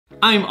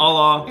I'm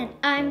Ola. And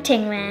I'm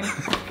Tingman.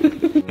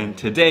 And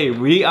today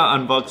we are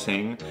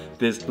unboxing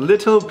this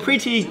little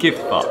pretty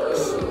gift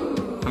box.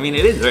 I mean,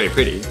 it is very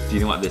pretty. Do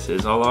you know what this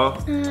is,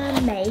 Ola?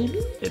 Maybe.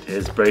 It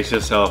is, brace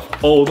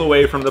yourself, all the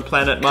way from the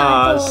planet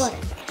Mars.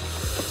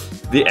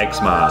 The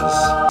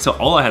X-Mars. So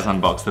Ola has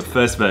unboxed the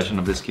first version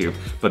of this cube,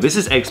 but this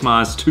is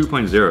X-Mars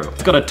 2.0.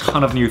 It's got a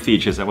ton of new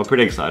features that we're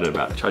pretty excited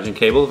about. Charging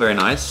cable, very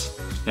nice.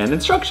 And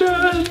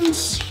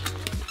instructions.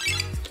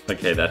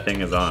 Okay, that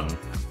thing is on.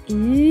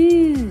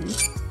 Ooh.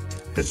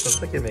 It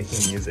sounds like you're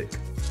making music.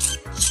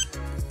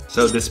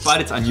 So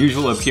despite its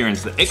unusual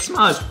appearance, the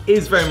X-Mars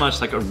is very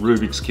much like a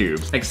Rubik's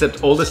Cube,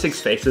 except all the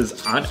 6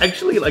 faces aren't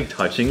actually like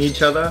touching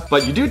each other,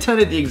 but you do turn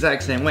it the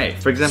exact same way.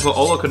 For example,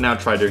 Ola could now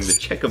try doing the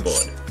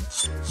checkerboard.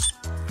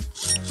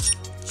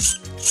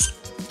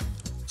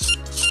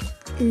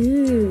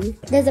 Ooh.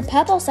 There's a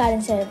purple side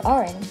instead of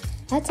orange.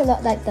 That's a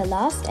lot like the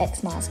last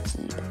X-Mars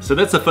cube. So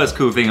that's the first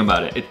cool thing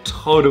about it. It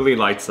totally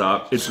lights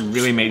up. It's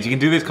really amazing. You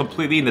can do this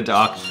completely in the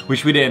dark,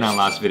 which we did in our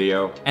last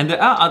video. And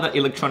there are other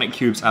electronic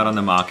cubes out on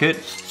the market,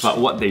 but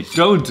what they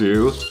don't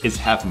do is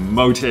have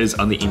motors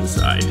on the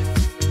inside.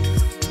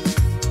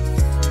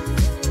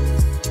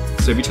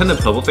 So if you turn the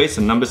purple face,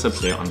 the numbers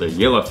appear on the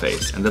yellow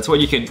face, and that's what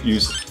you can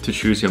use to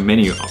choose your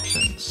menu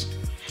options.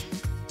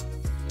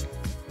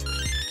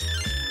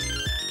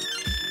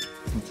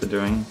 What's it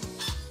doing?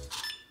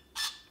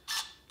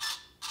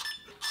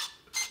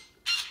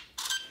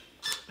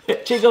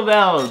 Jingle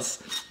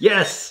bells!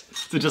 Yes!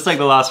 So just like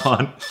the last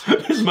one,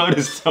 this mode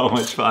is so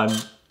much fun.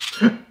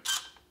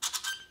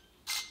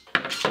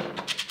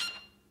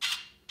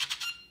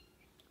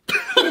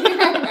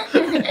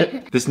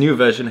 This new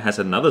version has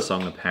another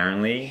song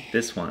apparently,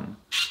 this one.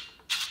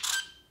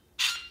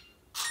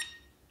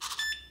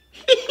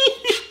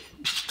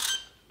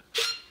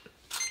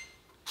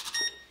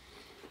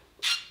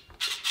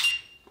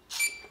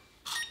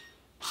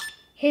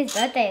 Whose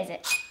birthday is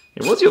it?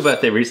 It was your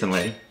birthday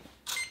recently.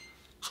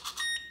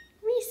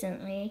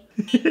 Recently.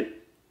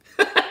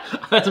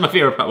 That's my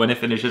favorite part, when it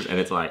finishes and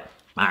it's like,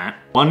 ah.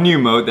 One new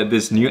mode that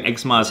this new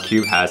X-Mars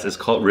cube has is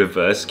called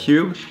Reverse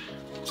Cube.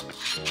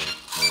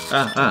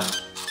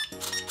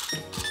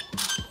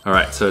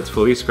 Alright, so it's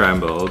fully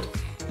scrambled,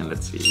 and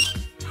let's see.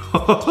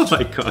 Oh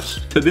my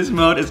gosh. So this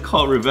mode is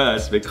called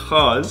Reverse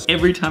because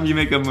every time you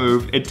make a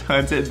move, it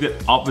turns it the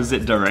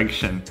opposite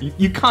direction.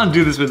 You can't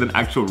do this with an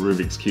actual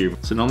Rubik's Cube.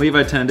 So normally if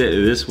I turned it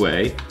this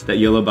way, that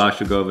yellow bar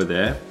should go over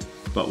there.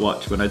 But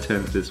watch, when I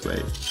turn it this way,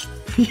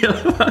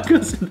 yellow bar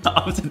goes in the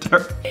opposite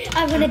direction.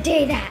 I'm gonna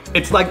do that.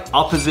 It's like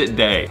opposite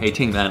day. Hey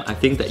Tingman, I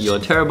think that you're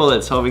terrible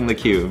at solving the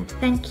cube.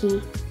 Thank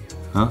you.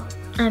 Huh?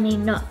 I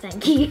mean, not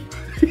thank you.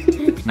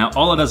 Now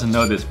Ola doesn't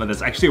know this, but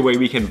there's actually a way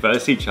we can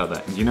verse each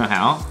other. And do you know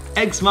how?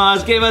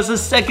 X-Mars gave us a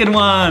second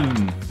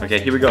one! Okay,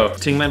 here we go.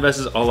 Tingman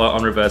versus Ola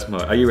on reverse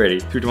mode. Are you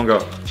ready? 3, 2, 1, go.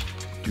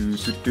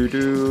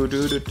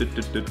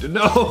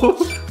 No!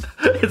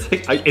 It's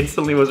like I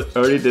instantly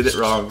already did it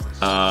wrong.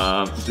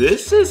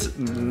 This is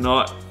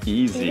not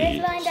easy. Is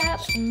it lined up?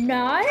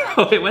 No.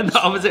 Oh, it went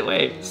the opposite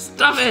way.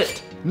 Stop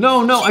it!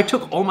 No, I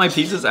took all my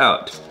pieces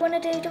out. Do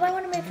I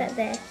want to move that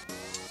there?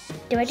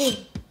 Do I do?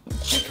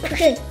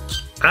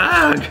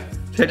 Ag!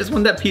 I just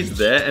want that piece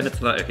there and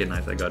it's like, okay,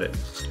 nice, I got it.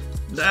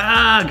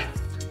 Ag!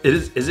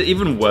 Is it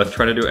even worth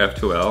trying to do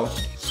F2L?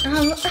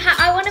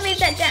 I want to move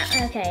that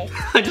down. Okay.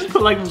 I just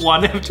put like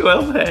one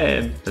F12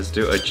 head. Let's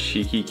do a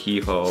cheeky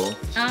keyhole.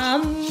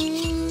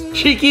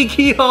 Cheeky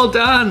keyhole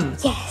done!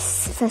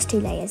 Yes, first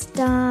 2 layers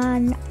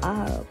done.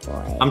 Oh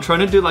boy. I'm trying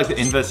to do like the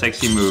inverse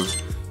sexy move,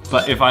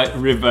 but if I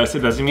reverse it,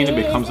 doesn't mean it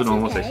becomes a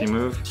normal sexy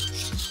move.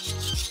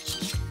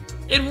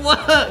 It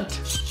worked!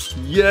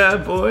 Yeah,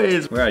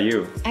 boys! Where are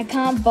you? I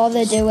can't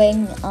bother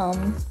doing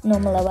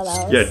normal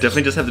OLLs. Yeah,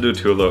 definitely just have to do a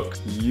 2 look.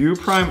 U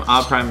prime,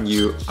 R prime,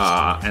 U,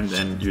 R, and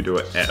then you do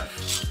an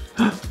F.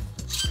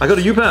 I got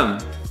a U perm!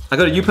 I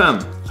got a U perm!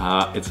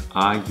 It's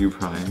R U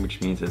prime, which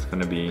means it's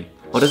gonna be...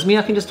 Oh, does it mean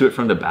I can just do it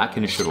from the back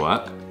and it should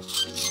work?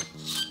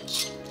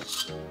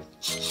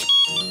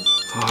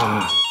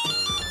 Oh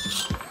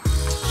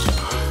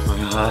my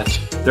gosh.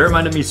 That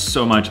reminded me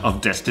so much of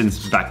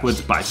Destin's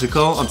backwards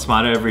bicycle on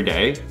Smarter Every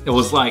Day. It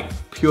was like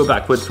pure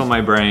backwards from my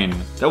brain.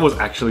 That was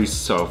actually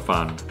so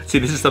fun. See,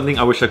 this is something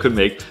I wish I could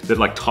make that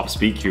like top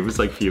speed cubes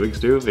like Felix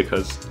do,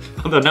 because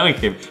although knowing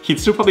him, he'd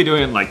still probably do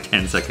it in like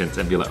 10 seconds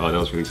and be like, oh, that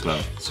was really slow.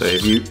 So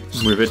if you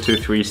move it to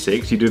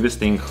 3-6, you do this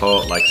thing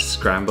called like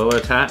scramble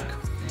attack.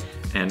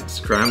 And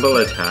scramble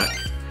attack,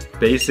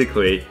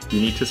 basically,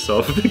 you need to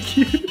solve the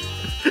cube.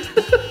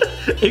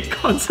 It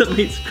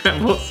constantly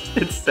scrambles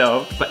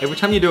itself, but every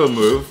time you do a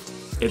move,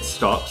 it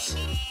stops.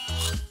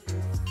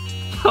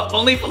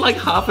 Only for like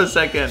half a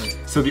second.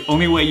 So the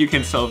only way you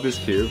can solve this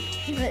cube...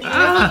 If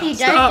you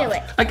don't do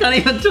it. I can't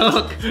even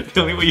talk.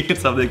 The only way you can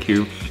solve the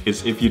cube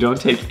is if you don't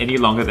take any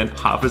longer than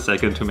half a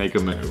second to make a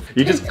move.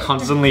 You just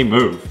constantly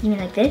move. You mean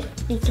like this?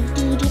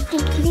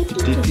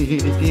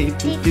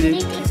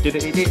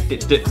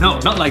 No,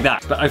 not like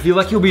that. But I feel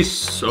like you'll be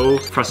so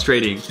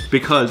frustrating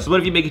because what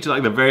if you make it to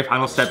like the very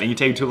final step and you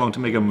take too long to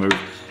make a move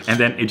and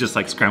then it just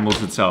like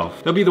scrambles itself?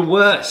 That'll be the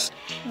worst.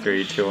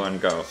 3, 2, 1,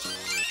 go.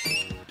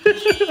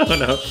 Oh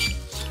no.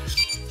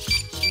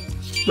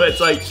 But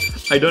it's like,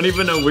 I don't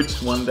even know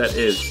which one that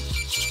is.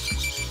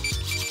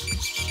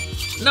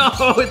 No,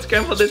 it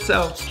scrambled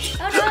itself.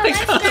 Oh no, I'm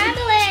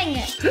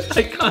scrambling.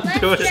 I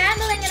can't do it.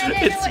 Scrambling and I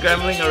don't know It's what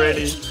scrambling to do.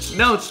 already.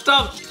 No,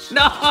 stop.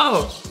 No.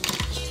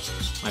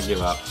 I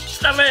give up.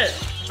 Stop it.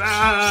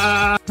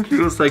 Ah. It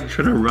feels like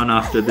trying to run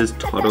after this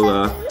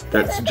toddler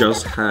that's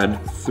just had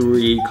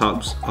 3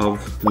 cups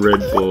of Red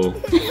Bull.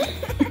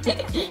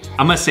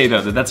 I must say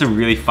though that that's a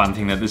really fun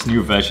thing that this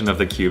new version of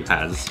the cube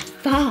has.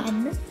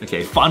 Fun.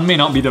 Okay, fun may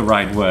not be the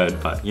right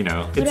word, but you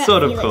know, it's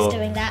sort of cool.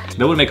 Doing that.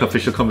 That would make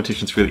official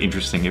competitions really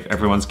interesting if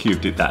everyone's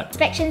cube did that.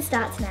 Inspection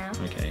starts now.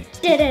 Okay.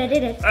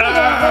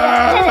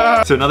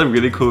 Ah! So another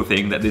really cool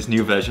thing that this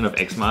new version of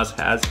Xmas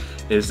has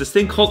is this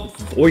thing called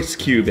voice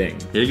cubing.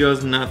 Here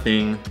goes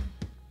nothing.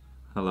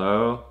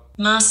 Hello?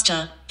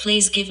 Master,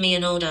 please give me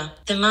an order.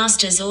 The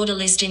master's order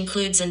list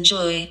includes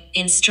enjoy,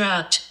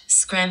 instruct,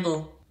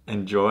 scramble.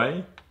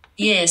 Enjoy?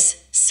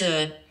 Yes,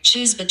 sir.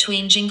 Choose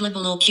between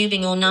jingleable or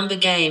cubing or number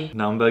game.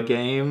 Number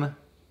game?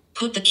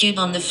 Put the cube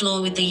on the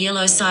floor with the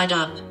yellow side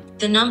up.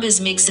 The numbers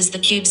mix as the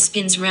cube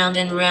spins round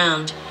and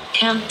round.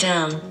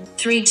 Countdown.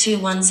 3, 2,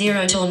 1,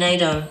 0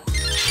 tornado.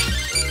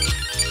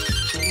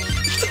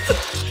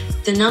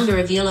 The number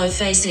of yellow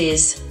face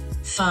is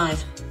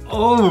 5.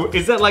 Oh,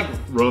 is that like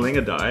rolling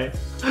a die?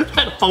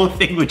 That whole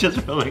thing was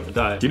just rolling a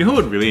die. You know who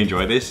would really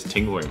enjoy this?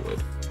 Ting Boy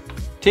would.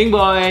 Ting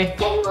Boy!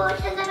 Ting Boy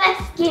to the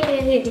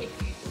rescue!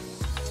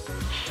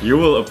 You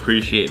will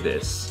appreciate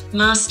this.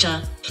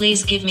 Master,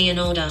 please give me an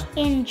order.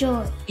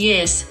 Enjoy.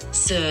 Yes,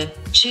 sir.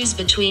 Choose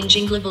between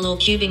jingleable or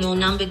cubing or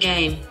number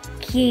game.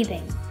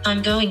 Cubing.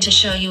 I'm going to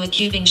show you a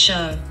cubing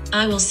show.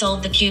 I will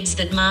solve the cubes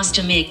that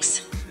master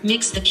mix.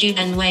 Mix the cube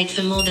and wait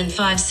for more than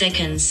 5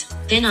 seconds.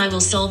 Then I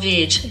will solve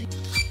it.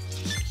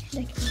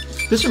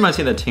 This reminds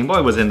me that Ting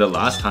Boy was in the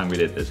last time we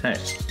did this, hey?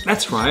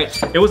 That's right.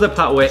 It was the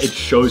part where it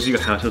shows you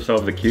how to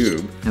solve the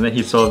cube, and then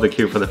he solved the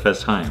cube for the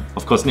first time.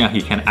 Of course, now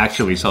he can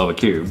actually solve a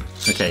cube.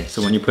 Okay,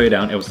 so when you put it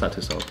down, it will start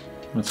to solve.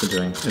 What's it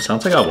doing? It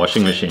sounds like our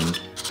washing machine.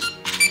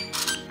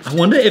 I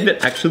wonder if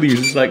it actually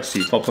uses like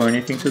C-pop or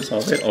anything to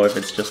solve it, or if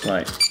it's just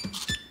like...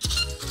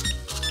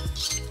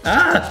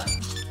 Ah!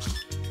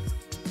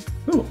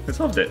 Ooh, it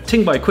solved it.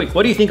 Ting Boy, quick,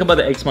 what do you think about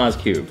the Xmas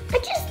cube? I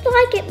just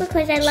like it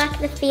because I like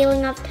the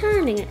feeling of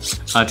turning it.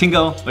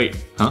 Tingo, wait,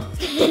 huh?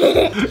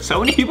 So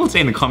many people say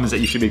in the comments that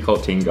you should be called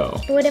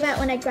Tingo. What about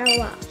when I grow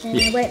up? Then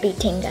I won't be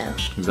Tingo.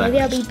 Exactly. Maybe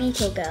I'll be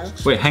Beetle Girl.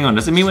 Wait, hang on,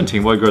 does it mean when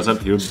Ting Boy grows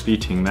up he'll be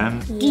Ting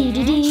Man?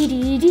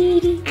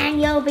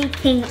 And you'll be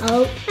Ting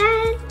Old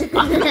Man.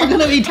 I'm not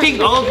gonna be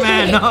Ting Old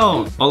Man,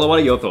 no! Ola, what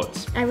are your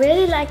thoughts? I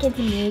really like its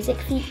music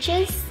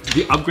features.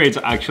 The upgrades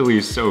are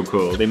actually so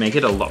cool. They make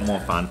it a lot more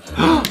fun.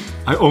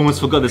 I almost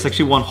forgot, there's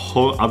actually one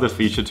whole other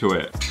feature to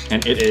it.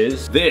 And it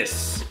is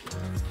this.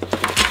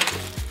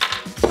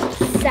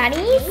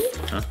 Sunnies?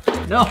 Huh?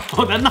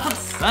 No, they're not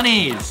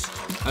sunnies.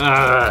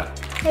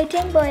 Hey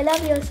Ting Boy,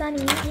 love your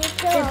sunnies. You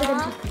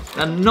too.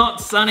 They're not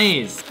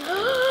sunnies.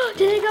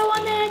 Did it go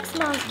on the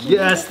Xmas cube?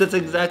 Yes, that's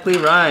exactly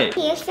right.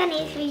 Here's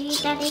sunnies for you,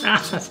 Daddy.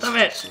 Stop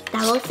it.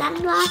 Double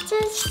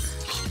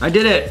sunglasses. I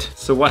did it.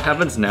 So what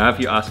happens now if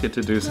you ask it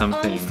to do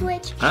something? On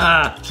switch.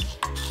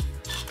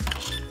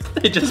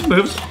 It just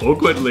moves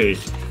awkwardly.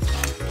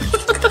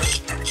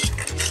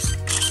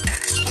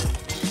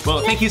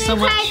 Well, thank you so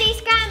much. Crazy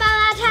scramble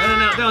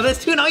attack. No,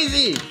 that's too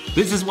noisy.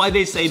 This is why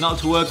they say not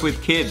to work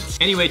with kids.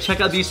 Anyway,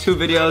 check out these 2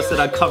 videos that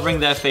are covering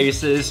their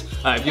faces.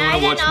 If you want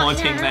to watch more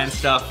Ting Man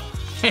stuff.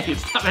 Hey,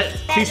 stop it.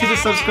 Please hit the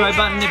subscribe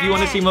button if you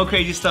want to see more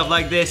crazy stuff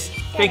like this.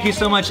 Thank you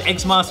so much,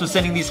 Xmas, for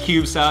sending these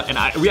cubes out. And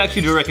we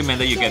actually do recommend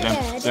that you get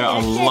them. They're a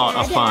lot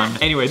of fun.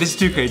 Anyway, this is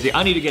too crazy.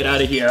 I need to get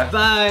out of here.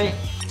 Bye.